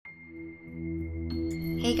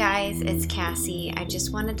Hey guys, it's Cassie. I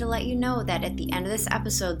just wanted to let you know that at the end of this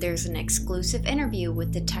episode, there's an exclusive interview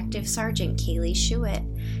with Detective Sergeant Kailee Schuett.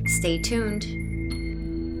 Stay tuned.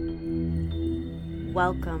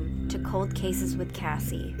 Welcome to Cold Cases with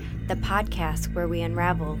Cassie, the podcast where we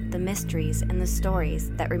unravel the mysteries and the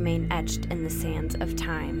stories that remain etched in the sands of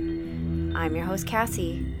time. I'm your host,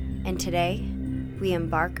 Cassie, and today we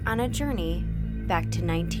embark on a journey back to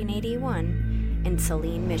 1981 in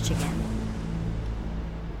Saline, Michigan.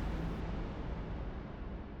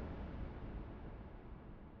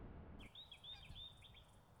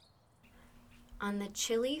 On the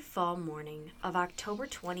chilly fall morning of October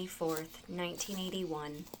 24th,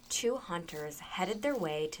 1981, two hunters headed their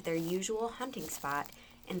way to their usual hunting spot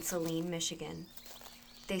in Saline, Michigan.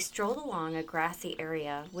 They strolled along a grassy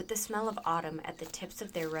area with the smell of autumn at the tips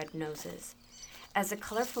of their red noses, as the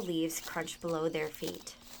colorful leaves crunched below their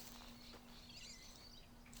feet.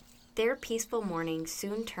 Their peaceful morning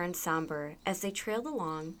soon turned somber. As they trailed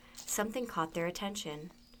along, something caught their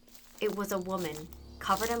attention. It was a woman,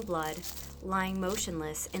 covered in blood, lying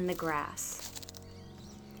motionless in the grass.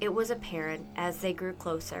 It was apparent as they grew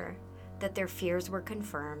closer that their fears were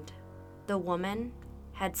confirmed. The woman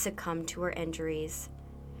had succumbed to her injuries.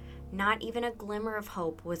 Not even a glimmer of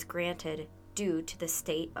hope was granted due to the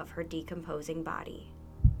state of her decomposing body.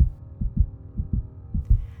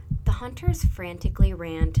 The hunters frantically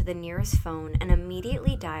ran to the nearest phone and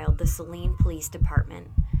immediately dialed the Saline Police Department,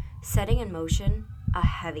 setting in motion a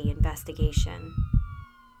heavy investigation.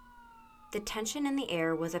 The tension in the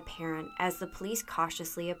air was apparent as the police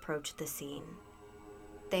cautiously approached the scene.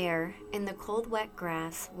 There, in the cold, wet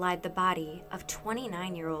grass, lied the body of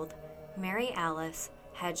 29-year-old Mary Alice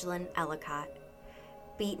Hedgelin Ellicott,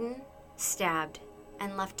 beaten, stabbed,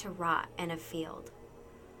 and left to rot in a field.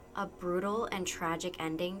 A brutal and tragic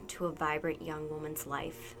ending to a vibrant young woman's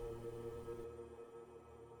life.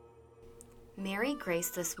 Mary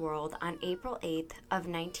graced this world on April 8th of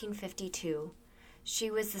 1952.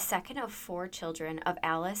 She was the second of four children of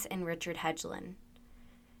Alice and Richard Hedgelin.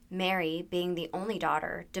 Mary, being the only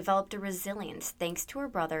daughter, developed a resilience thanks to her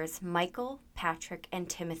brothers Michael, Patrick, and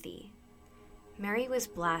Timothy. Mary was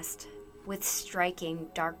blessed with striking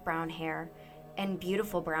dark brown hair and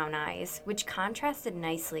beautiful brown eyes, which contrasted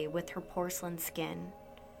nicely with her porcelain skin.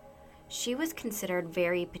 She was considered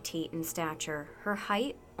very petite in stature, her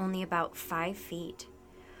height only about 5 feet.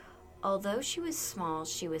 Although she was small,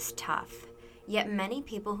 she was tough. Yet many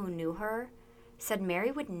people who knew her said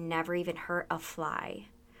Mary would never even hurt a fly.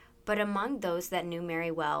 But among those that knew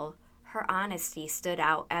Mary well, her honesty stood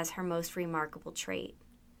out as her most remarkable trait.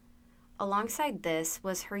 Alongside this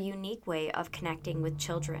was her unique way of connecting with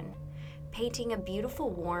children, painting a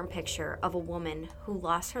beautiful, warm picture of a woman who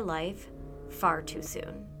lost her life far too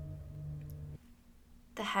soon.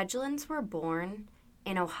 The Hedgelins were born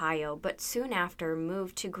in Ohio, but soon after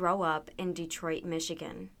moved to grow up in Detroit,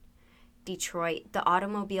 Michigan. Detroit, the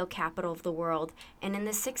automobile capital of the world, and in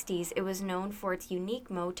the 60s it was known for its unique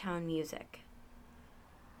Motown music.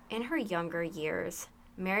 In her younger years,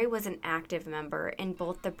 Mary was an active member in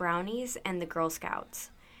both the Brownies and the Girl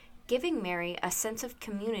Scouts, giving Mary a sense of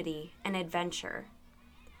community and adventure.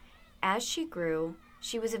 As she grew,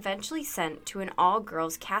 she was eventually sent to an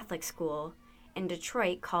all-girls Catholic school in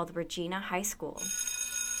Detroit called Regina High School.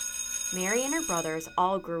 Mary and her brothers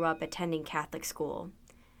all grew up attending Catholic school.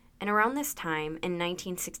 And around this time, in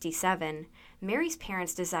 1967, Mary's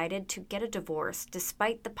parents decided to get a divorce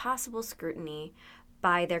despite the possible scrutiny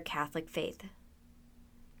by their Catholic faith.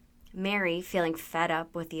 Mary, feeling fed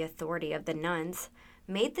up with the authority of the nuns,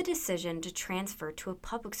 made the decision to transfer to a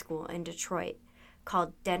public school in Detroit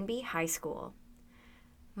called Denby High School.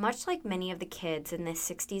 Much like many of the kids in the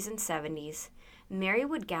 60s and 70s, Mary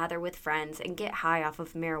would gather with friends and get high off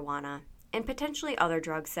of marijuana and potentially other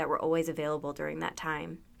drugs that were always available during that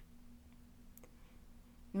time.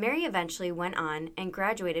 Mary eventually went on and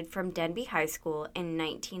graduated from Denby High School in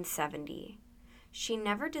 1970. She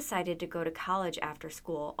never decided to go to college after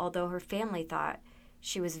school, although her family thought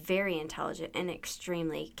she was very intelligent and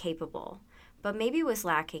extremely capable, but maybe was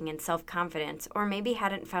lacking in self-confidence or maybe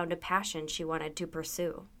hadn't found a passion she wanted to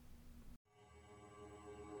pursue.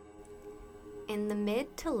 In the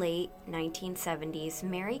mid to late 1970s,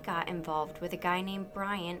 Mary got involved with a guy named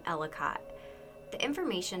Brian Ellicott. The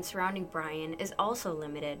information surrounding Brian is also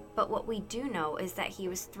limited, but what we do know is that he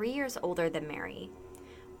was 3 years older than Mary.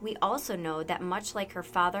 We also know that much like her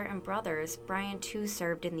father and brothers, Brian too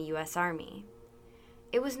served in the U.S. Army.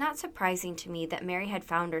 It was not surprising to me that Mary had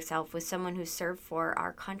found herself with someone who served for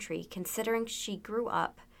our country, considering she grew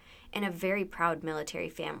up in a very proud military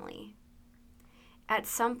family. At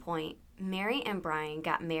some point, Mary and Brian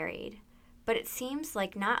got married, but it seems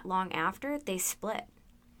like not long after they split.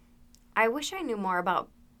 I wish I knew more about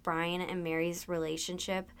Brian and Mary's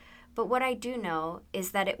relationship, but what I do know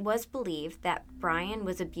is that it was believed that Brian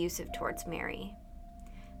was abusive towards Mary.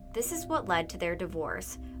 This is what led to their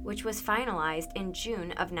divorce, which was finalized in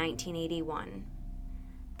June of 1981.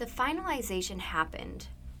 The finalization happened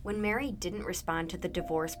when Mary didn't respond to the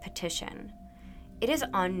divorce petition. It is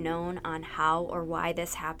unknown on how or why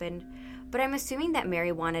this happened, but I'm assuming that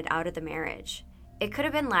Mary wanted out of the marriage. It could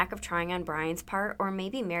have been lack of trying on Brian's part, or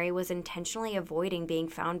maybe Mary was intentionally avoiding being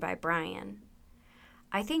found by Brian.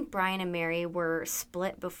 I think Brian and Mary were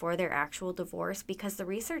split before their actual divorce because the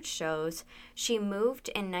research shows she moved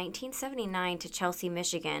in 1979 to Chelsea,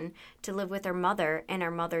 Michigan to live with her mother and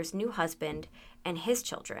her mother's new husband and his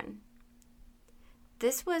children.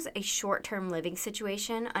 This was a short-term living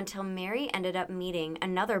situation until Mary ended up meeting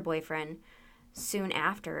another boyfriend soon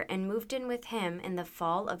after and moved in with him in the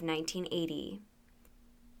fall of 1980.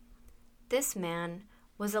 This man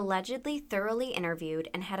was allegedly thoroughly interviewed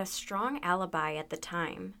and had a strong alibi at the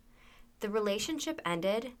time. The relationship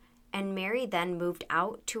ended, and Mary then moved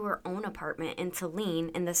out to her own apartment in Saline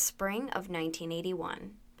in the spring of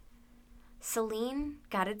 1981. Saline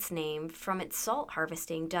got its name from its salt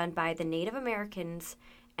harvesting done by the Native Americans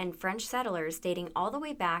and French settlers dating all the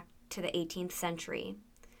way back to the 18th century.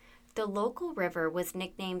 The local river was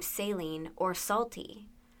nicknamed Saline or Salty.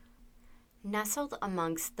 Nestled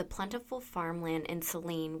amongst the plentiful farmland in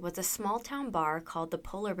Saline was a small-town bar called the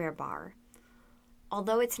Polar Bear Bar.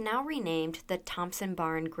 Although it's now renamed the Thompson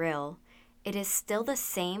Bar and Grill, it is still the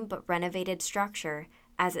same but renovated structure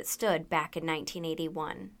as it stood back in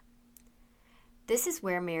 1981. This is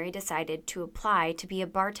where Mary decided to apply to be a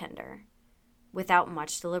bartender. Without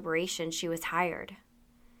much deliberation, she was hired.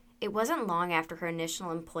 It wasn't long after her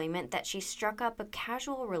initial employment that she struck up a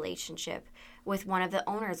casual relationship with one of the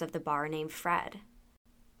owners of the bar named Fred.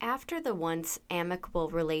 After the once amicable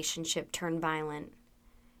relationship turned violent,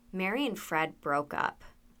 Mary and Fred broke up,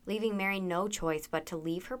 leaving Mary no choice but to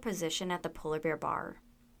leave her position at the Polar Bear Bar.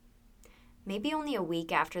 Maybe only a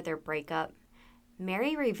week after their breakup,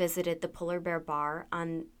 Mary revisited the Polar Bear Bar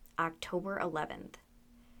on October 11th.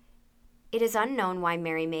 It is unknown why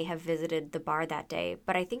Mary may have visited the bar that day,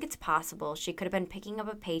 but I think it's possible she could have been picking up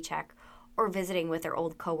a paycheck or visiting with her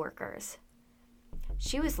old coworkers.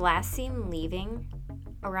 She was last seen leaving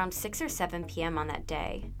around 6 or 7 p.m. on that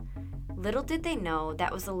day. Little did they know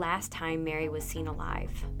that was the last time Mary was seen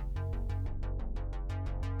alive.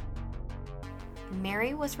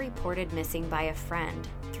 Mary was reported missing by a friend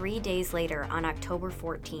 3 days later on October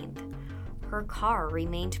 14th. Her car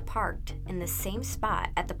remained parked in the same spot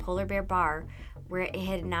at the Polar Bear Bar where it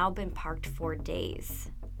had now been parked for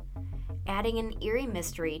days, adding an eerie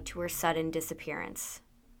mystery to her sudden disappearance.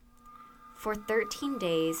 For 13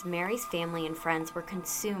 days, Mary's family and friends were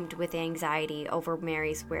consumed with anxiety over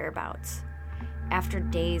Mary's whereabouts. After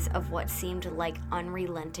days of what seemed like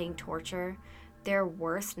unrelenting torture, their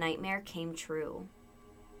worst nightmare came true.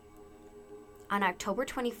 On October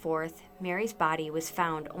 24th, Mary's body was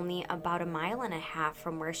found only about 1.5 miles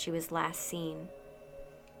from where she was last seen.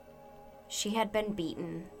 She had been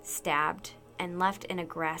beaten, stabbed, and left in a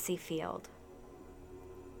grassy field.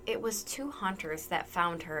 It was 2 hunters that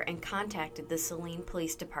found her and contacted the Saline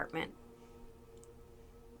Police Department.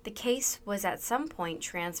 The case was at some point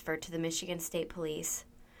transferred to the Michigan State Police.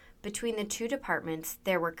 Between the 2 departments,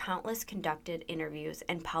 there were countless conducted interviews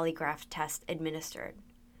and polygraph tests administered.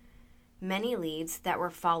 Many leads that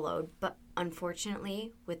were followed, but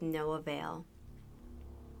unfortunately with no avail.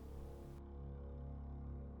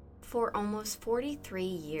 For almost 43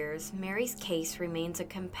 years, Mary's case remains a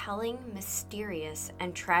compelling, mysterious,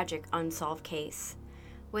 and tragic unsolved case.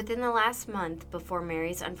 Within the last month before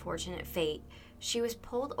Mary's unfortunate fate, she was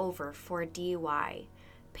pulled over for a DUI,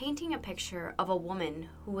 painting a picture of a woman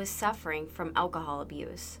who was suffering from alcohol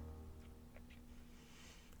abuse.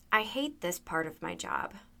 I hate this part of my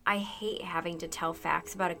job. I hate having to tell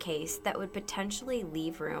facts about a case that would potentially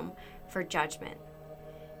leave room for judgment.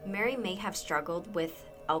 Mary may have struggled with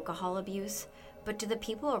alcohol abuse, but to the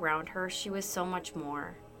people around her, she was so much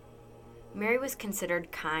more. Mary was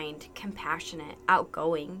considered kind, compassionate,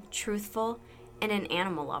 outgoing, truthful, and an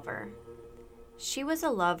animal lover. She was a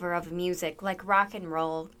lover of music like rock and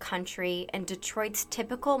roll, country, and Detroit's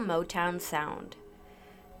typical Motown sound.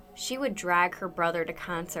 She would drag her brother to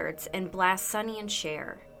concerts and blast Sonny and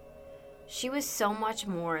Cher. She was so much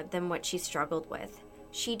more than what she struggled with.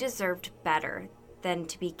 She deserved better than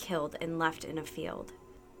to be killed and left in a field.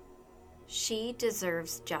 She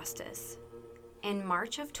deserves justice. In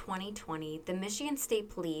March of 2020, the Michigan State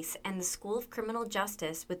Police and the School of Criminal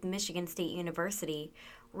Justice with Michigan State University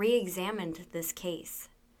re-examined this case.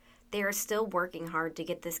 They are still working hard to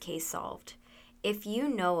get this case solved. If you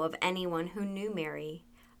know of anyone who knew Mary,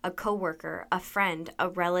 a coworker, a friend, a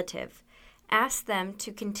relative, ask them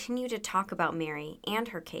to continue to talk about Mary and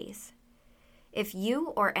her case. If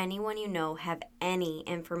you or anyone you know have any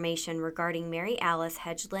information regarding Mary Alice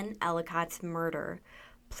Hedgelin Ellicott's murder,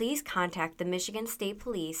 please contact the Michigan State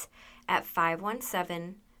Police at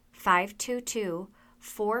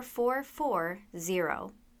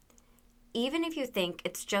 517-522-4440. Even if you think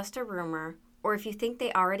it's just a rumor, or if you think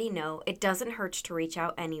they already know, it doesn't hurt to reach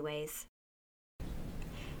out anyways.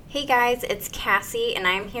 Hey guys, it's Cassie, and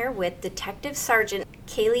I'm here with Detective Sergeant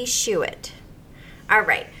Kailee Schuett. All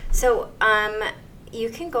right, so you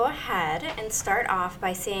can go ahead and start off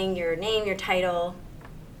by saying your name, your title.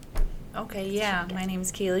 Okay, yeah, my name is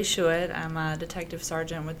Kailee Schuett. I'm a Detective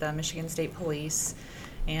Sergeant with the Michigan State Police,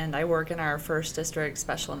 and I work in our 1st District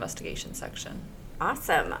Special Investigation Section.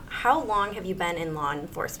 Awesome. How long have you been in law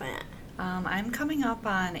enforcement? I'm coming up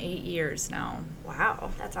on 8 years now.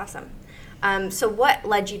 Wow, that's awesome. So what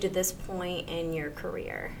led you to this point in your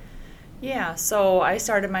career? Yeah, so I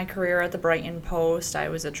started my career at the Brighton Post. I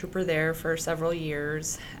was a trooper there for several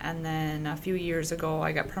years, and then a few years ago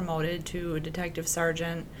I got promoted to a detective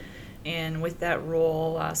sergeant, and with that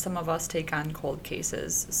role, some of us take on cold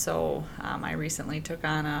cases. So I recently took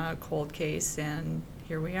on a cold case, and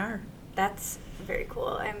here we are. That's very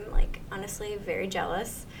cool. I'm honestly very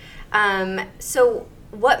jealous. So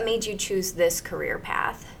what made you choose this career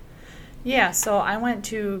path? Yeah, so I went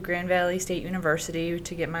to Grand Valley State University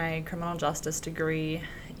to get my criminal justice degree,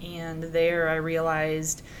 and there I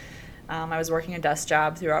realized I was working a desk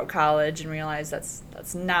job throughout college and realized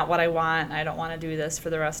that's not what I want. I don't want to do this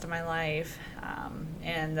for the rest of my life.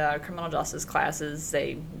 And the criminal justice classes,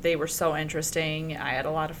 they were so interesting. I had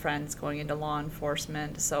a lot of friends going into law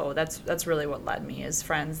enforcement, so that's really what led me, is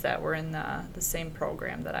friends that were in the same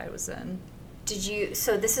program that I was in.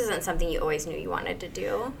 So this isn't something you always knew you wanted to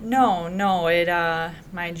do? No.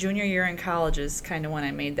 My junior year in college is kind of when I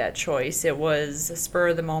made that choice. It was a spur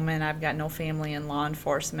of the moment. I've got no family in law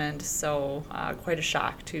enforcement, so quite a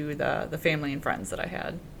shock to the family and friends that I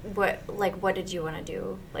had. What did you want to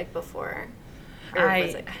do before?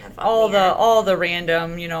 All the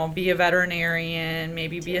random, be a veterinarian,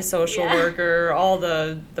 maybe be a social worker, all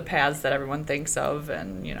the paths that everyone thinks of,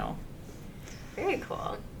 and Very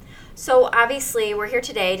cool. So obviously we're here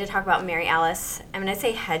today to talk about Mary Alice. I'm going to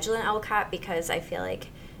say Hedgelin Ellicott because I feel like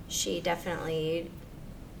she definitely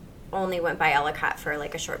only went by Ellicott for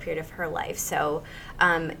a short period of her life. So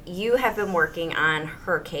you have been working on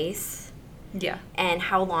her case. Yeah. And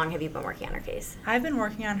how long have you been working on her case? I've been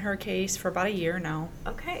working on her case for about a year now.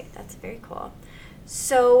 Okay, that's very cool.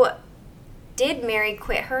 So did Mary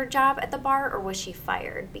quit her job at the bar, or was she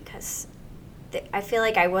fired? Because I feel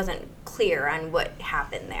like I wasn't clear on what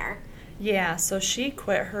happened there. Yeah, so she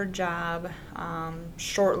quit her job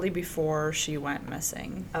shortly before she went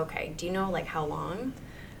missing. Okay, do you know how long?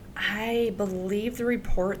 I believe the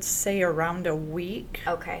reports say around a week.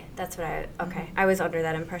 Okay, that's what I was under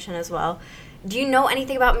that impression as well. Do you know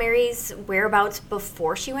anything about Mary's whereabouts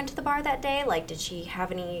before she went to the bar that day? Did she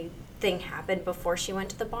have anything happen before she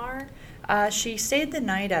went to the bar? She stayed the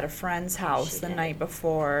night at a friend's house the night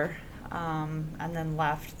before, and then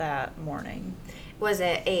left that morning. Was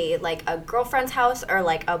it a girlfriend's house or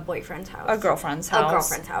a boyfriend's house? A girlfriend's house. A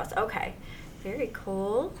girlfriend's house. Okay, very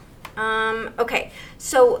cool. Okay,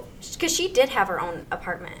 so because she did have her own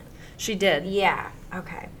apartment. She did. Yeah.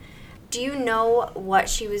 Okay. Do you know what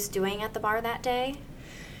she was doing at the bar that day?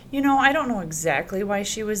 I don't know exactly why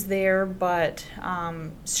she was there, but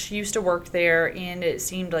she used to work there, and it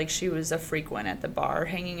seemed like she was a frequent at the bar,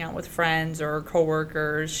 hanging out with friends or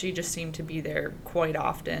coworkers. She just seemed to be there quite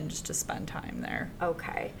often just to spend time there.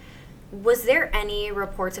 Okay. Was there any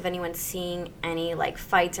reports of anyone seeing any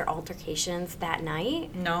fights or altercations that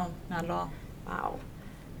night? No, not at all. Wow.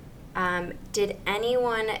 Did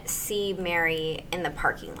anyone see Mary in the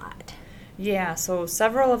parking lot? Yeah, so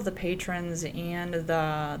several of the patrons and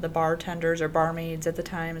the bartenders or barmaids at the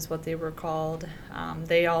time is what they were called.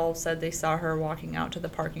 They all said they saw her walking out to the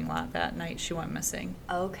parking lot that night she went missing.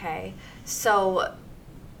 Okay. So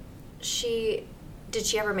did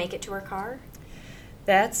she ever make it to her car?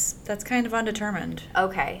 That's kind of undetermined.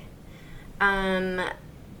 Okay.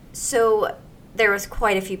 So there was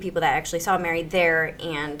quite a few people that actually saw Mary there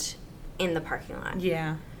and in the parking lot.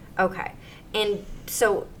 Yeah. Okay. And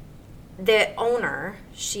so the owner,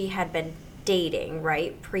 she had been dating,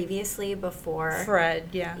 right, previously before? Fred,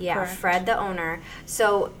 yeah. Yeah, correct. Fred, the owner.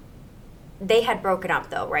 So they had broken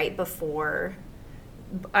up, though, right, before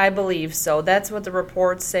I believe so. That's what the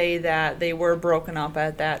reports say, that they were broken up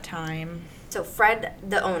at that time. So Fred,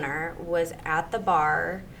 the owner, was at the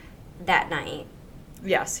bar that night.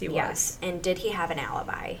 Yes, he was. Yes. And did he have an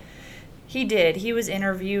alibi? He did. He was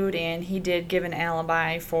interviewed, and he did give an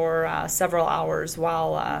alibi for several hours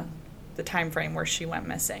while the time frame where she went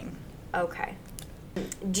missing. Okay.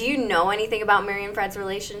 Do you know anything about Mary and Fred's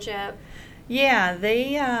relationship? Yeah,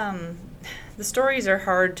 they the stories are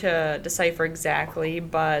hard to decipher exactly,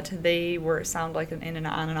 but they sound like an in and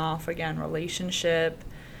on and off again relationship.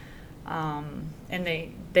 And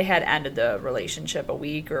they had ended the relationship a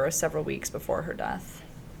week or several weeks before her death.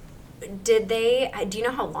 Do you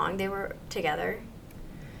know how long they were together?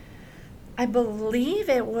 I believe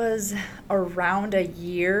it was around a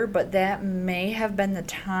year, but that may have been the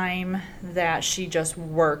time that she just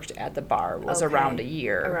worked at the bar, was Okay. around a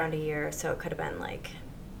year. Around a year, so it could have been like...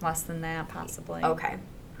 Less than that, possibly. Okay.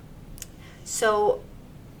 So,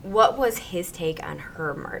 what was his take on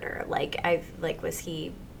her murder? Was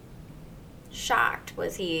he shocked?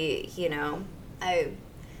 Was he, I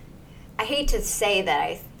hate to say that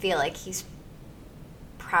I feel like he's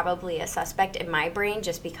probably a suspect in my brain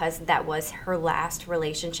just because that was her last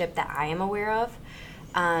relationship that I am aware of.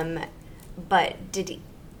 But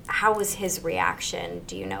how was his reaction,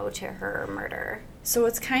 do you know, to her murder? So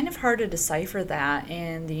it's kind of hard to decipher that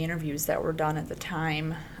in the interviews that were done at the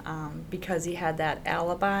time, because he had that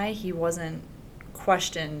alibi. He wasn't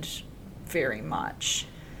questioned very much.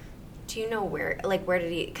 Do you know where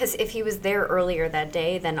did he, because if he was there earlier that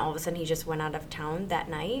day, then all of a sudden he just went out of town that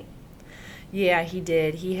night? Yeah, he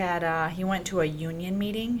did. He went to a union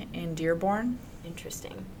meeting in Dearborn.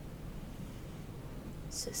 Interesting.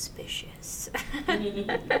 Suspicious.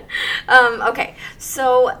 Okay,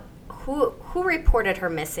 so who reported her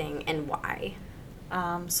missing and why?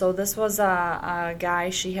 So this was a guy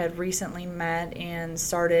she had recently met and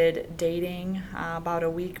started dating about a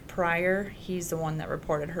week prior. He's the one that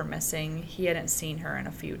reported her missing. He hadn't seen her in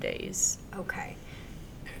a few days. Okay.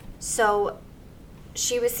 So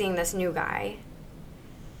she was seeing this new guy,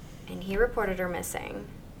 and he reported her missing.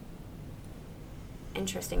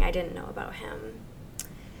 Interesting. I didn't know about him.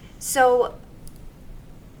 So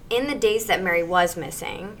in the days that Mary was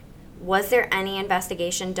missing, was there any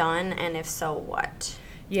investigation done, and if so, what?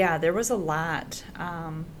 Yeah, there was a lot,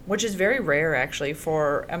 which is very rare, actually,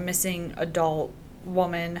 for a missing adult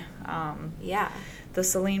woman. Yeah. The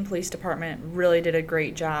Saline Police Department really did a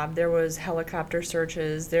great job. There was helicopter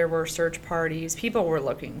searches. There were search parties. People were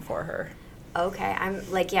looking for her. Okay. I'm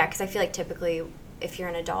like, yeah, because I feel like typically if you're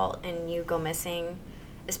an adult and you go missing,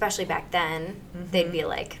 especially back then, they'd be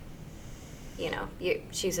like,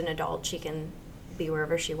 she's an adult. She can be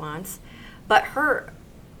wherever she wants. But her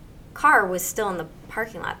car was still in the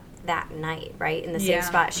parking lot that night, right? In the same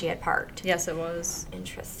spot she had parked. Yes, it was.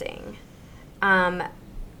 Interesting.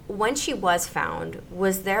 When she was found,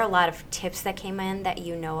 was there a lot of tips that came in that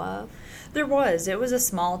you know of? There was. It was a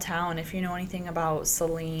small town. If you know anything about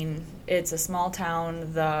Saline, it's a small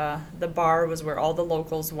town. The bar was where all the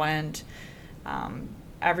locals went.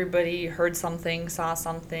 Everybody heard something, saw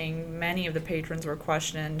something. Many of the patrons were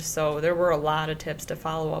questioned, so there were a lot of tips to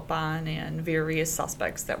follow up on and various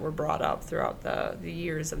suspects that were brought up throughout the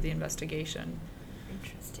years of the investigation.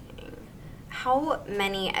 Interesting. How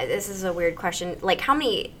many, this is a weird question, how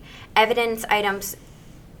many evidence items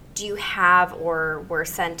do you have or were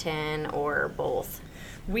sent in or both?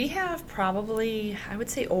 We have probably, I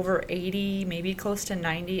would say, over 80, maybe close to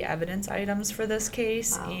 90 evidence items for this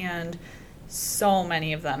case. Wow. And so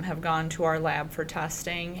many of them have gone to our lab for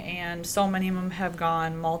testing, and so many of them have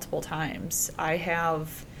gone multiple times. I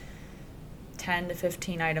have 10 to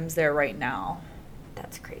 15 items there right now.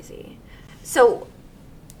 That's crazy. So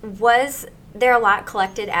was there a lot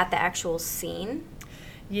collected at the actual scene?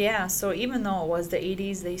 Yeah, so even though it was the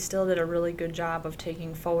 80s, they still did a really good job of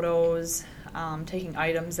taking photos, taking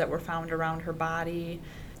items that were found around her body.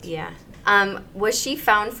 Yeah. Was she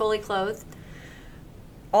found fully clothed?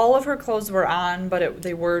 All of her clothes were on, but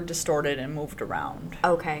they were distorted and moved around.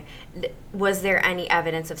 Okay. Was there any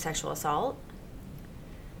evidence of sexual assault?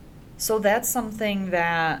 So that's something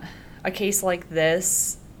that a case like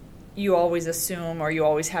this, you always assume or you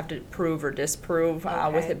always have to prove or disprove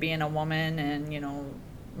with it being a woman and,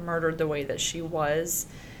 murdered the way that she was.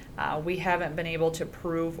 We haven't been able to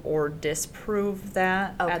prove or disprove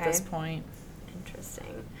that at this point.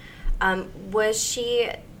 Interesting. Was she...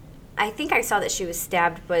 I think I saw that she was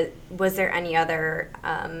stabbed, but was there any other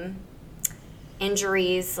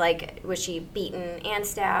injuries? Was she beaten and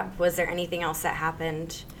stabbed? Was there anything else that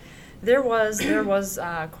happened? There was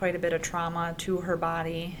quite a bit of trauma to her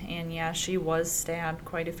body, and yeah, she was stabbed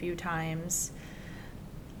quite a few times.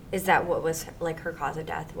 Is that what was, like, her cause of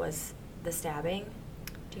death, was the stabbing?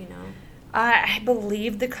 Do you know? I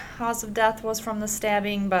believe the cause of death was from the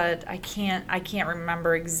stabbing, but I can't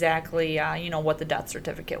remember exactly, what the death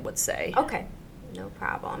certificate would say. Okay, no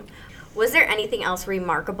problem. Was there anything else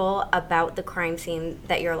remarkable about the crime scene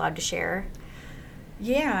that you're allowed to share?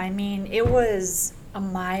 Yeah, I mean, it was a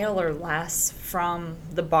mile or less from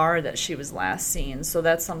the bar that she was last seen, so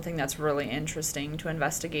that's something that's really interesting to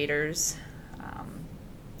investigators.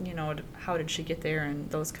 How did she get there and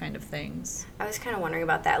those kind of things. I was kind of wondering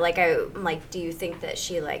about that. Do you think that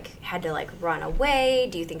she, had to, run away?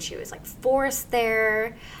 Do you think she was, forced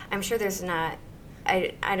there? I'm sure there's not...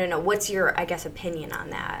 I don't know. What's your, opinion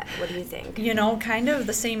on that? What do you think? Kind of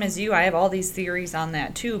the same as you. I have all these theories on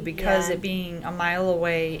that, too, because it being a mile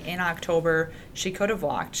away in October, she could have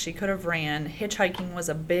walked, she could have ran. Hitchhiking was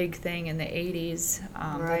a big thing in the 80s.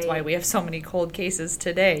 Right. That's why we have so many cold cases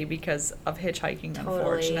today, because of hitchhiking, Totally.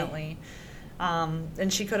 Unfortunately.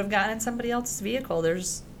 And she could have gotten in somebody else's vehicle.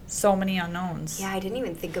 There's so many unknowns. Yeah, I didn't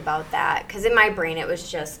even think about that. Because in my brain, it was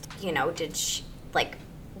just, did she,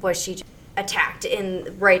 was she attacked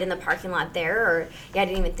right in the parking lot there? Or, I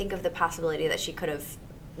didn't even think of the possibility that she could have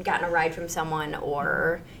gotten a ride from someone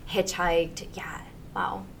or hitchhiked. Yeah,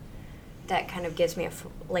 wow. That kind of gives me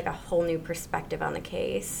a whole new perspective on the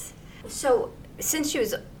case. So, since she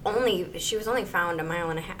was only found a mile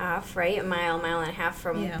and a half, right? A mile and a half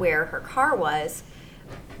from where her car was.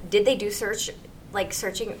 Did they do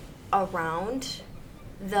searching around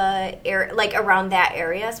the area, around that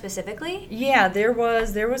area specifically? Yeah, there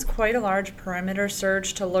was quite a large perimeter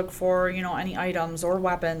search to look for, any items or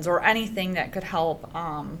weapons or anything that could help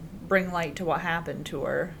bring light to what happened to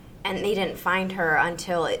her. And they didn't find her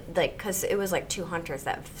until, because it was, 2 hunters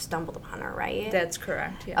that stumbled upon her, right? That's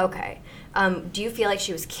correct, yeah. Okay. Do you feel like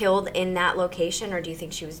she was killed in that location, or do you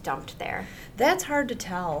think she was dumped there? That's hard to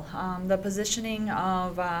tell. The positioning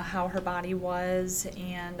of how her body was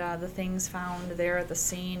and the things found there at the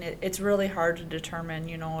scene, it's really hard to determine,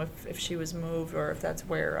 if she was moved or if that's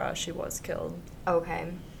where she was killed.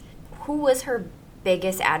 Okay. Who was her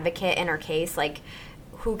biggest advocate in her case?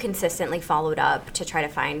 Who consistently followed up to try to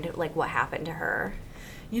find, what happened to her?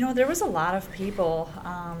 There was a lot of people.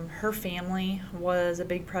 Her family was a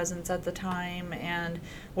big presence at the time, and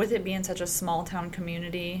with it being such a small-town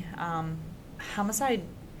community, homicide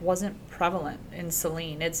wasn't prevalent in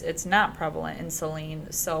Saline. It's not prevalent in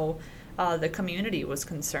Saline, so the community was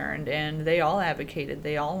concerned, and they all advocated.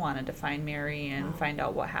 They all wanted to find Mary and find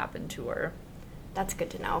out what happened to her. That's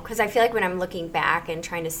good to know, because I feel like when I'm looking back and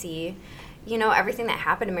trying to see, everything that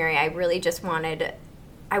happened to Mary, I really just I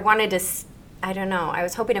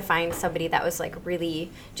was hoping to find somebody that was, really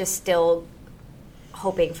just still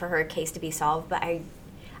hoping for her case to be solved, but I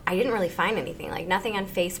didn't really find anything, nothing on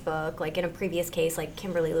Facebook. In a previous case,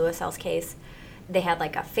 Kimberly Lewisell's case, they had, a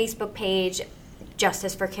Facebook page,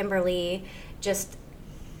 Justice for Kimberly.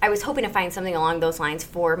 I was hoping to find something along those lines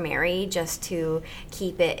for Mary, just to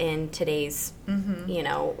keep it in today's,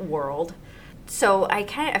 world. So I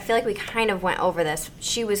feel like we kind of went over this.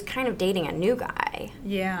 She was kind of dating a new guy.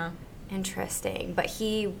 Yeah. Interesting. But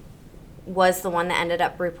he was the one that ended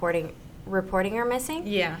up reporting her missing?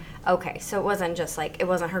 Yeah. Okay, so it wasn't just it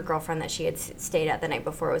wasn't her girlfriend that she had stayed at the night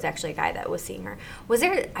before. It was actually a guy that was seeing her.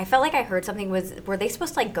 I felt like I heard something, were they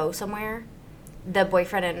supposed to go somewhere? The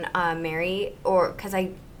boyfriend and Mary? Or, because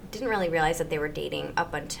I didn't really realize that they were dating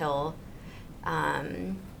up until...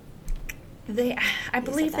 I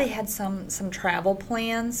believe they had some travel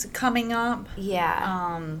plans coming up.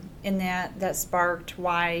 Yeah. And that sparked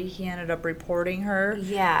why he ended up reporting her.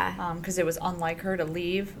 Yeah. Because it was unlike her to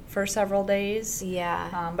leave for several days.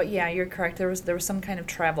 Yeah. But yeah, you're correct. There was some kind of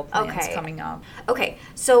travel plans coming up. Okay.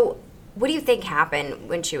 So what do you think happened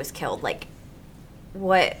when she was killed?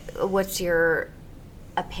 What's your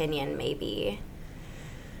opinion, maybe?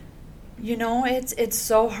 It's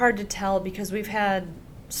so hard to tell because we've had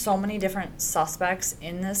so many different suspects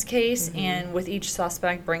in this case, and with each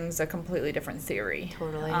suspect brings a completely different theory.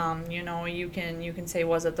 Totally. You can say,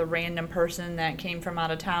 was it the random person that came from out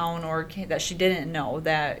of town or that she didn't know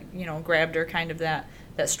that grabbed her, kind of that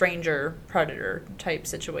stranger predator type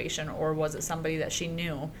situation, or was it somebody that she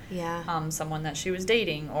knew? Yeah. Someone that she was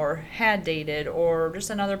dating or had dated, or just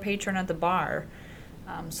another patron at the bar.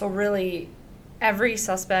 So really, every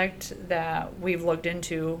suspect that we've looked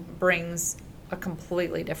into brings a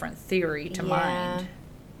completely different theory to mind.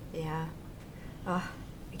 Yeah. Oh,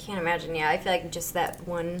 I can't imagine. Yeah, I feel like just that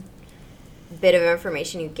one bit of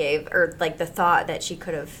information you gave, or the thought that she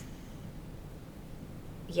could have...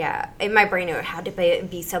 Yeah, in my brain it had to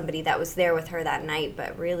be somebody that was there with her that night,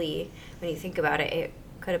 but really, when you think about it, it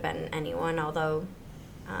could have been anyone, although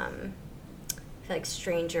I feel like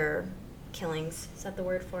stranger killings. Is that the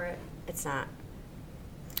word for it? It's not.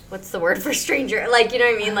 What's the word for stranger? Like, you know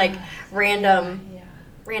what I mean? Like random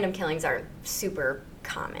killings aren't super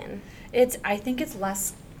common. I think it's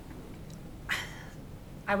less,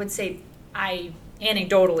 I would say, I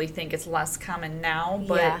anecdotally think it's less common now,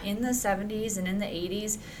 but in the 70s and in the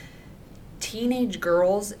 80s, teenage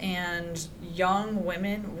girls and young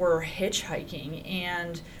women were hitchhiking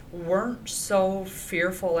and weren't so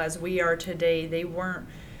fearful as we are today. They weren't,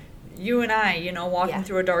 you and I, walking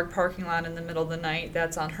through a dark parking lot in the middle of the night,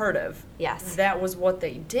 that's unheard of. Yes. That was what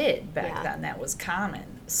they did back then. That was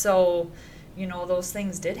common. So, those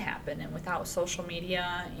things did happen. And without social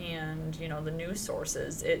media and, the news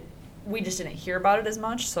sources, we just didn't hear about it as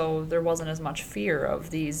much, so there wasn't as much fear of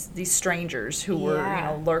these strangers who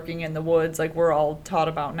were, lurking in the woods like we're all taught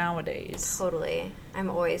about nowadays. Totally. I'm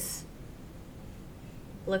always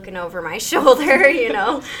looking over my shoulder,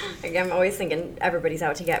 Like I'm always thinking everybody's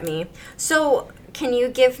out to get me. So can you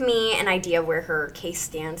give me an idea of where her case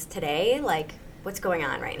stands today? Like, what's going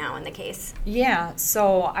on right now in the case? Yeah,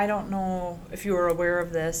 so I don't know if you were aware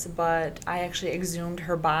of this, but I actually exhumed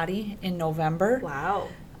her body in November. Wow.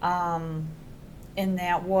 And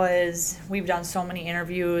that was, we've done so many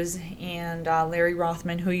interviews, and Larry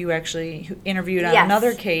Rothman, who you actually interviewed on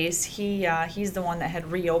another case, he's the one that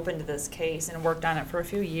had reopened this case and worked on it for a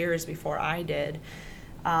few years before I did.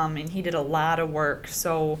 And he did a lot of work.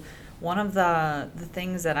 So one of the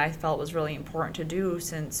things that I felt was really important to do,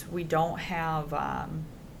 since we don't have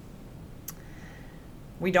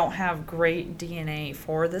great DNA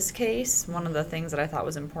for this case, one of the things that I thought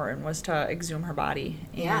was important was to exhume her body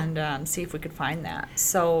and see if we could find that.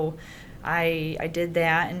 So I did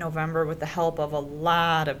that in November with the help of a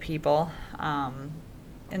lot of people.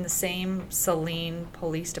 In the same Saline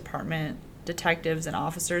Police Department detectives and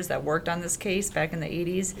officers that worked on this case back in the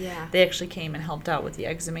 80s, they actually came and helped out with the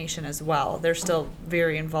exhumation as well. They're still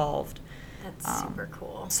very involved. That's super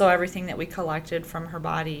cool. So everything that we collected from her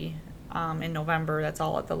body in November, that's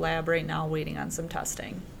all at the lab right now waiting on some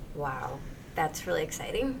testing. Wow. That's really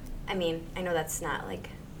exciting. I mean, I know that's not like,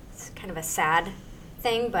 it's kind of a sad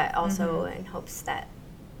thing, but also in hopes that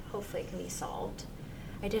hopefully it can be solved.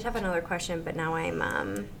 I did have another question, but now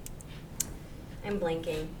I'm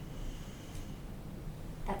blanking.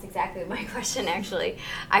 That's exactly my question, actually.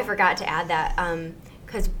 I forgot to add that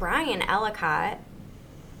because Brian Ellicott,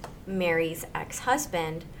 Mary's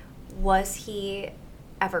ex-husband, was he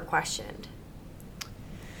ever questioned?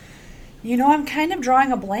 I'm kind of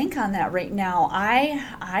drawing a blank on that right now.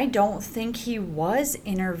 I don't think he was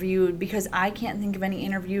interviewed, because I can't think of any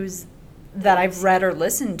interviews that I've read or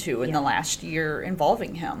listened to in the last year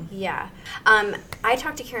involving him. Yeah. I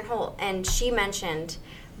talked to Karen Holt, and she mentioned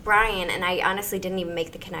Brian, and I honestly didn't even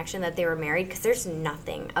make the connection that they were married, because there's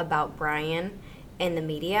nothing about Brian in the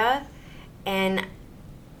media. And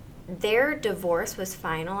their divorce was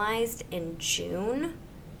finalized in June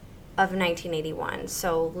of 1981,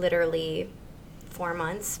 so literally 4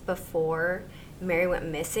 months before Mary went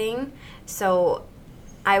missing. So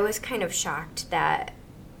I was kind of shocked that,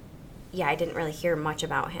 I didn't really hear much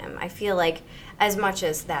about him. I feel like as much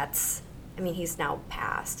as he's now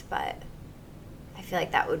passed, but I feel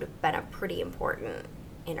like that would have been a pretty important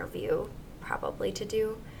interview probably to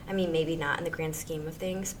do. I mean, maybe not in the grand scheme of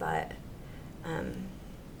things, but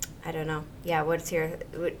I don't know. Yeah, what's your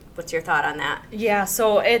thought on that? Yeah,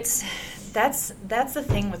 so that's the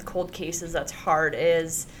thing with cold cases that's hard,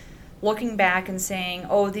 is looking back and saying,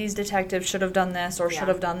 oh, these detectives should have done this or should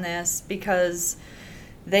have done this, because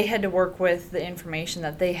they had to work with the information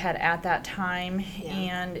that they had at that time,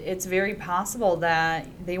 and it's very possible that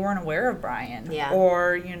they weren't aware of Brian,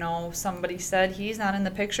 or somebody said he's not in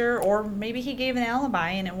the picture, or maybe he gave an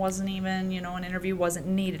alibi and it wasn't even, an interview wasn't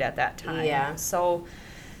needed at that time.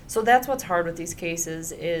 So that's what's hard with these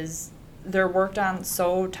cases, is they're worked on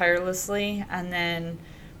so tirelessly, and then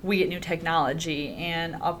we get new technology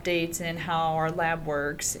and updates in how our lab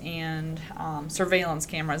works, and surveillance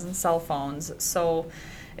cameras and cell phones. So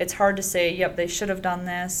it's hard to say, yep, they should have done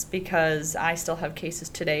this, because I still have cases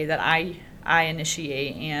today that I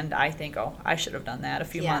initiate, and I think, oh, I should have done that a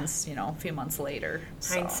few months later.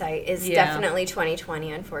 Hindsight is definitely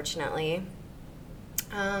 20/20, unfortunately.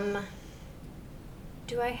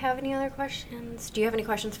 Do I have any other questions? Do you have any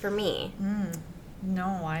questions for me? No,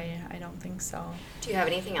 I don't think so. Do you have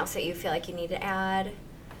anything else that you feel like you need to add?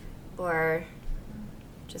 Or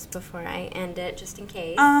just before I end it, just in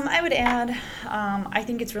case? I would add, I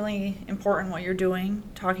think it's really important what you're doing,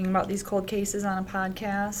 talking about these cold cases on a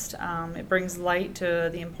podcast. It brings light to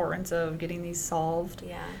the importance of getting these solved.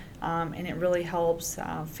 Yeah. And it really helps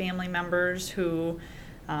family members who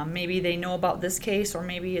Maybe they know about this case, or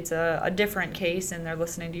maybe it's a different case and they're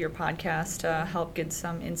listening to your podcast to help get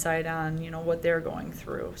some insight on, what they're going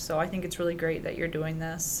through. So I think it's really great that you're doing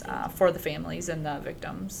this for the families and the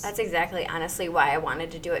victims. That's exactly, honestly, why I wanted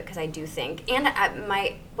to do it, because I do think, and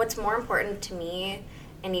what's more important to me,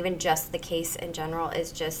 and even just the case in general,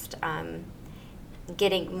 is just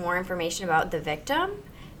getting more information about the victim.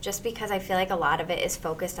 Just because I feel like a lot of it is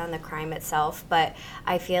focused on the crime itself, but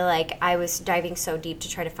I feel like I was diving so deep to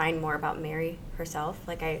try to find more about Mary herself.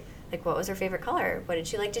 Like what was her favorite color? What did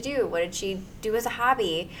she like to do? What did she do as a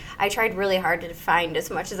hobby? I tried really hard to find as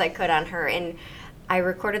much as I could on her, and I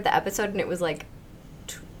recorded the episode, and it was like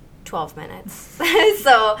 12 minutes.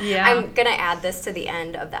 So yeah. I'm going to add this to the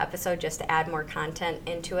end of the episode just to add more content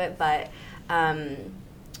into it, but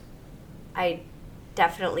I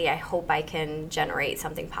hope I can generate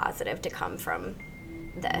something positive to come from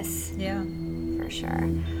this. Yeah. For sure.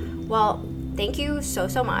 Well, thank you so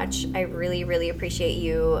much. I really, really appreciate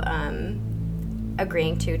you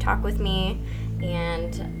agreeing to talk with me,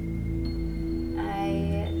 and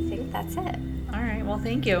I think that's it. All right. Well,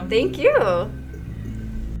 thank you. Thank you.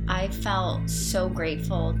 I felt so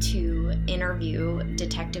grateful to interview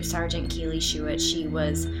Detective Sergeant Kailee Schuett. She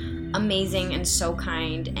was amazing and so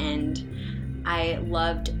kind, and I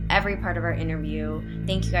loved every part of our interview.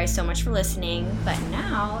 Thank you guys so much for listening. But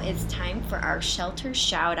now it's time for our shelter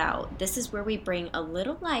shout out. This is where we bring a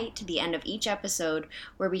little light to the end of each episode,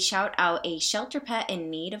 where we shout out a shelter pet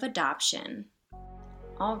in need of adoption.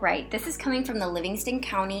 All right, this is coming from the Livingston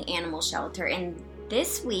County Animal Shelter, and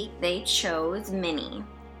this week they chose Minnie.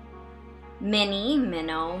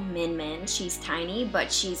 Min, she's tiny,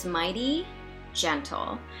 but she's mighty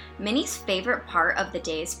gentle. Minnie's favorite part of the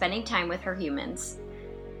day is spending time with her humans.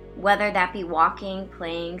 Whether that be walking,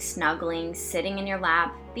 playing, snuggling, sitting in your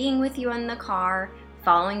lap, being with you in the car,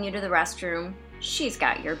 following you to the restroom, she's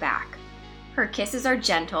got your back. Her kisses are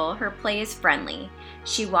gentle, her play is friendly.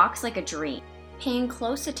 She walks like a dream, paying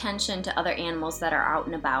close attention to other animals that are out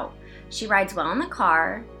and about. She rides well in the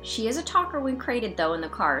car. She is a talker when crated though in the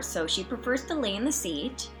car, so she prefers to lay in the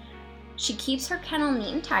seat. She keeps her kennel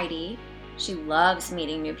neat and tidy. She loves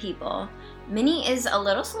meeting new people. Minnie is a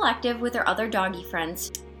little selective with her other doggy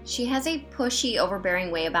friends. She has a pushy,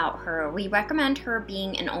 overbearing way about her. We recommend her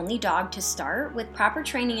being an only dog to start. With proper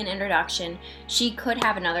training and introduction, she could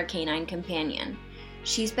have another canine companion.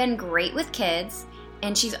 She's been great with kids,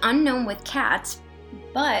 and she's unknown with cats,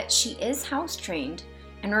 but she is house trained.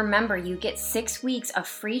 And remember, you get 6 weeks of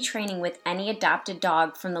free training with any adopted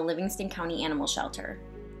dog from the Livingston County Animal Shelter.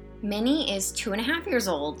 Minnie is 2.5 years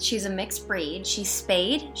old. She's a mixed breed. She's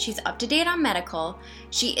spayed. She's up to date on medical.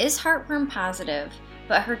 She is heartworm positive,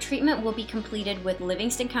 but her treatment will be completed with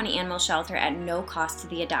Livingston County Animal Shelter at no cost to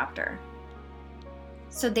the adopter.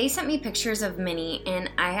 So they sent me pictures of Minnie,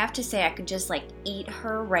 and I have to say I could just eat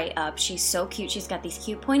her right up. She's so cute. She's got these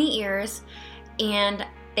cute pointy ears, and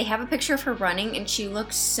they have a picture of her running, and she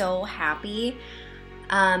looks so happy.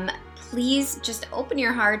 Please just open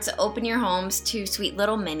your hearts, open your homes to sweet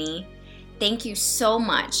little Minnie. Thank you so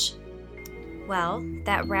much. Well,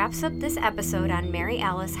 that wraps up this episode on Mary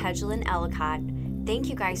Alice Hedgelin Ellicott. Thank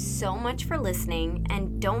you guys so much for listening,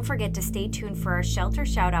 and don't forget to stay tuned for our shelter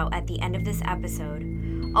shout out at the end of this episode.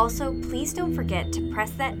 Also, please don't forget to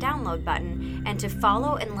press that download button and to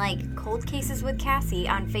follow and like Cold Cases with Cassie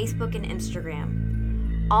on Facebook and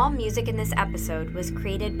Instagram. All music in this episode was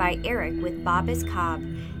created by Eric with Bobbis Cobb.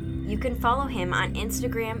 You can follow him on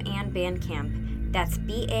Instagram and Bandcamp. That's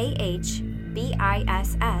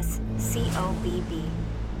BAHBISSCOBB.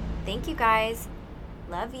 Thank you guys.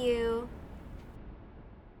 Love you.